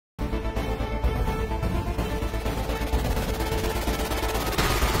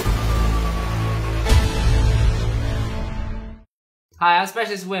Hi, I'm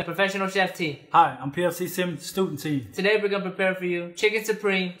Specialist Win, Professional Chef Team. Hi, I'm PFC Sim Student Team. Today we're going to prepare for you chicken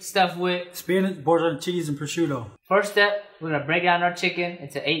supreme stuffed with spinach, border cheese, and prosciutto. First step, we're going to break down our chicken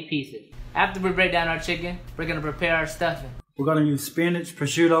into 8 pieces. After we break down our chicken, we're going to prepare our stuffing. We're going to use spinach,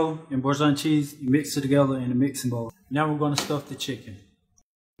 prosciutto, and border cheese. You mix it together in a mixing bowl. Now we're going to stuff the chicken.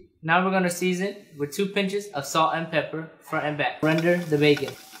 Now we're going to season with 2 pinches of salt and pepper, front and back. Render the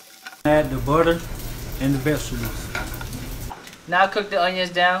bacon. Add the butter and the vegetables. Now cook the onions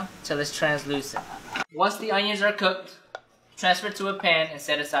down till it's translucent. Once the onions are cooked, transfer to a pan and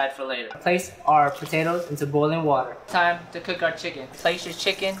set aside for later. Place our potatoes into boiling water. Time to cook our chicken. Place your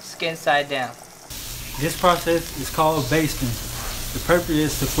chicken skin side down. This process is called basting. The purpose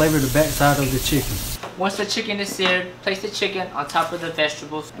is to flavor the backside of the chicken. Once the chicken is seared, place the chicken on top of the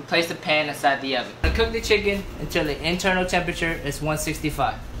vegetables and place the pan inside the oven. Cook the chicken until the internal temperature is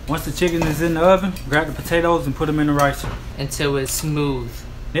 165. Once the chicken is in the oven, grab the potatoes and put them in the ricer. Until it's smooth.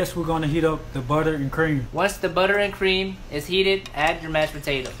 Next, we're going to heat up the butter and cream. Once the butter and cream is heated, add your mashed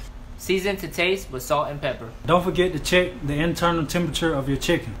potatoes. Season to taste with salt and pepper. Don't forget to check the internal temperature of your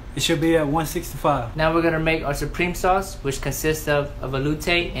chicken. It should be at 165. Now we're going to make our supreme sauce, which consists of a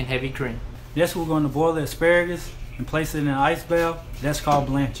velouté and heavy cream. Next, we're going to boil the asparagus and place it in an ice bath. That's called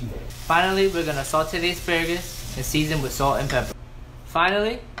blanching. Finally, we're going to saute the asparagus and season with salt and pepper.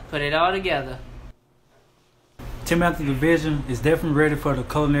 Finally, put it all together. 10 Method Division is definitely ready for the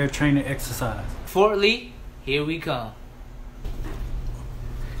culinary training exercise. Fort Lee, here we come.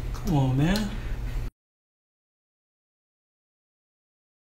 Come on, man.